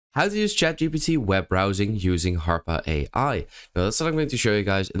How to use ChatGPT web browsing using Harpa AI. Now that's what I'm going to show you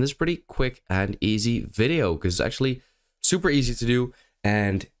guys in this pretty quick and easy video because it's actually super easy to do.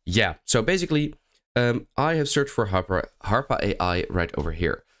 And yeah, so basically I have searched for Harpa AI right over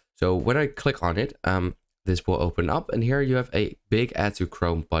here. So when I click on it, this will open up, and here you have a big add to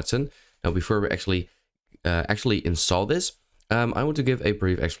Chrome button. Now before we actually install this, I want to give a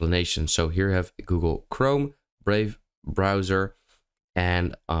brief explanation. So here you have Google Chrome, Brave browser,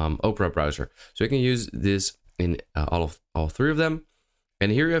 and Opera browser. So you can use this in all three of them.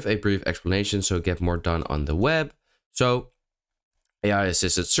 And here you have a brief explanation. So get more done on the web. So AI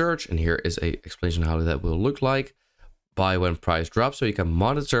assisted search, and here is a explanation how that will look like. Buy when price drops, so you can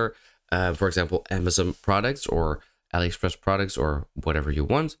monitor, for example, Amazon products or AliExpress products or whatever you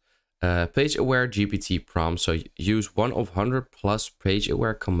want. Page aware GPT prompts, so use one of 100 plus page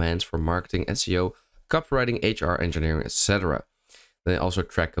aware commands for marketing, SEO, copywriting, HR, engineering, etc. Then also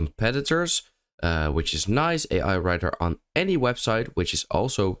track competitors, which is nice. AI writer on any website, which is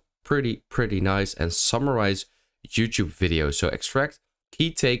also pretty nice. And summarize YouTube videos, so extract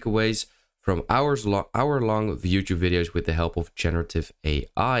key takeaways from hour-long YouTube videos with the help of generative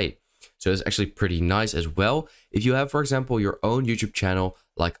AI. So it's actually pretty nice as well. If you have, for example, your own YouTube channel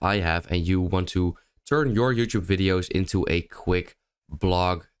like I have, and you want to turn your YouTube videos into a quick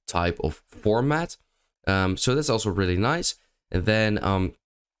blog type of format, so that's also really nice. And then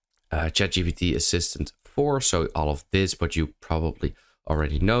ChatGPT Assistant 4, so all of this, but you probably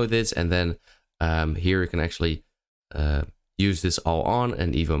already know this. And then here you can actually use this all on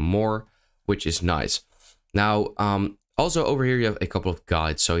and even more, which is nice. Now, also over here, you have a couple of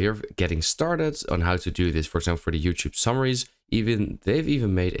guides. So you're getting started on how to do this. For example, for the YouTube summaries, they've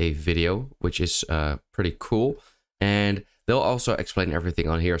even made a video, which is pretty cool. And they'll also explain everything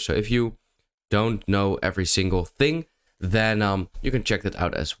on here. So if you don't know every single thing, then you can check that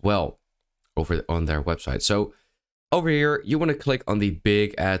out as well over on their website. So over here, you want to click on the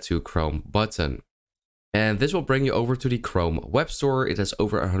big add to Chrome button. And this will bring you over to the Chrome web store. It has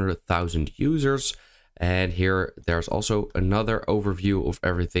over 100,000 users. And here there's also another overview of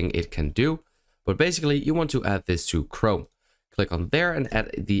everything it can do. But basically you want to add this to Chrome. Click on there and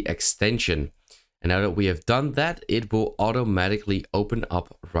add the extension. And now that we have done that, it will automatically open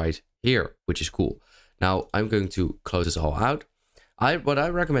up right here, which is cool. Now I'm going to close this all out. What I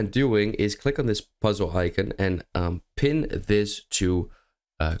recommend doing is click on this puzzle icon and pin this to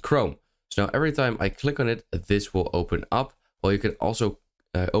Chrome. So now every time I click on it, this will open up. Well, you can also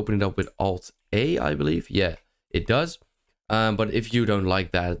open it up with Alt-A, I believe. Yeah, it does. But if you don't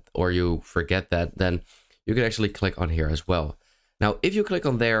like that or you forget that, then you can actually click on here as well. Now, if you click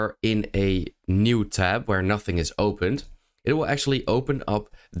on there in a new tab where nothing is opened, it will actually open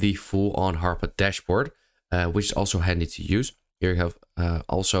up the full-on Harpa dashboard, which is also handy to use. Here you have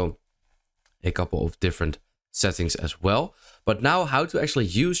also a couple of different settings as well. But now how to actually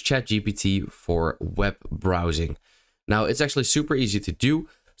use ChatGPT for web browsing. Now it's actually super easy to do.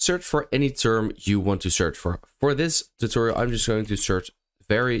 Search for any term you want to search for. For this tutorial, I'm just going to search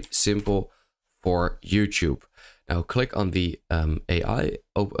very simple for YouTube. Now click on the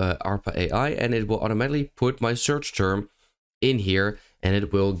Harpa AI, and it will automatically put my search term in here, and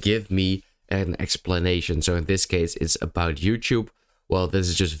it will give me an explanation. So in this case, it's about YouTube. Well, this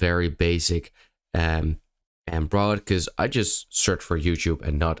is just very basic and broad because I just search for YouTube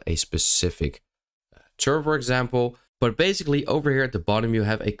and not a specific term, for example. But basically over here at the bottom, you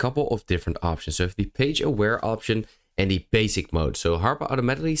have a couple of different options. So you have the page aware option and the basic mode. So Harpa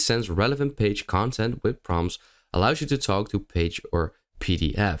automatically sends relevant page content with prompts, allows you to talk to page or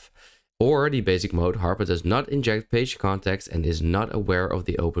PDF. Or the basic mode, Harpa does not inject page context and is not aware of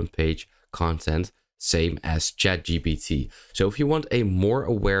the open page content, same as ChatGPT. So if you want a more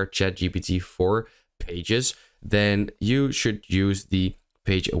aware ChatGPT for pages, then you should use the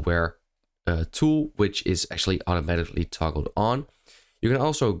page aware tool, which is actually automatically toggled on. You can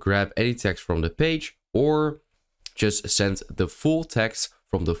also grab any text from the page or just send the full text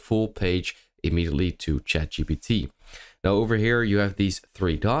from the full page immediately to ChatGPT. Now over here you have these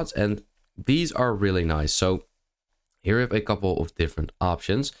three dots, and these are really nice. So here we have a couple of different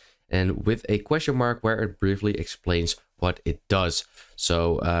options, and with a question mark where it briefly explains what it does.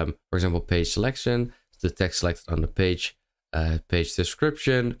 So for example, page selection, the text selected on the page, page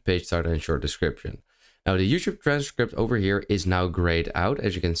description, page title, and short description. Now the YouTube transcript over here is now grayed out,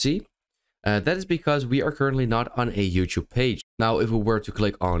 as you can see. That is because we are currently not on a YouTube page. Now, if we were to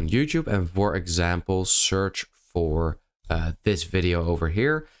click on YouTube and, for example, search for this video over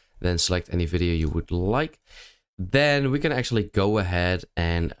here, then select any video you would like, then we can actually go ahead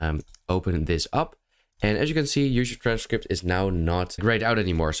and open this up. And as you can see, Use Transcript is now not grayed out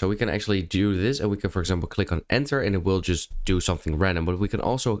anymore. So we can actually do this, and we can, for example, click on enter and it will just do something random. But we can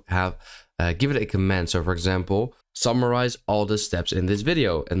also have give it a command. So for example, summarize all the steps in this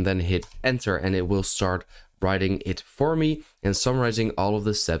video, and then hit enter and it will start writing it for me and summarizing all of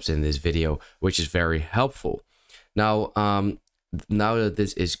the steps in this video, which is very helpful. Now, now that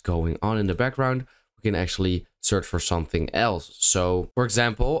this is going on in the background, we can actually search for something else. So for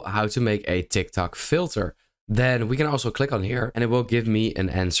example, how to make a TikTok filter. Then we can also click on here and it will give me an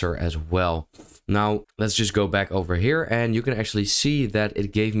answer as well. Now let's just go back over here and you can actually see that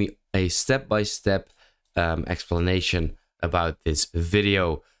it gave me a step-by-step explanation about this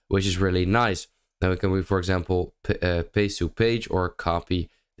video, which is really nice. Now we can, for example, paste to page or copy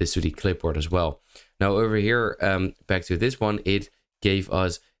this to the clipboard as well. Now over here, back to this one, it gave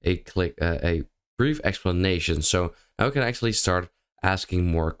us a brief explanation. So now we can actually start asking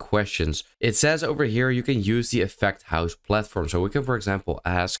more questions. It says over here you can use the Effect House platform. So we can, for example,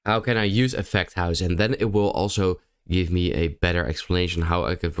 ask, how can I use Effect House? And then it will also give me a better explanation how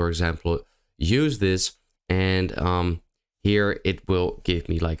I could, for example, use this. And here it will give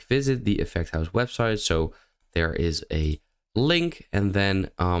me like visit the Effect House website. So there is a link, and then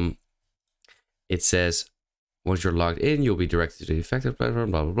it says once you're logged in, you'll be directed to the Effect House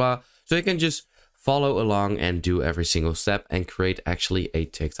platform, blah, blah, blah. So you can just follow along and do every single step and create actually a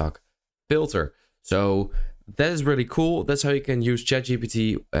TikTok filter. So that is really cool. That's how you can use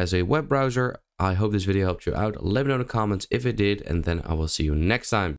ChatGPT as a web browser. I hope this video helped you out. Let me know in the comments if it did, and then I will see you next time.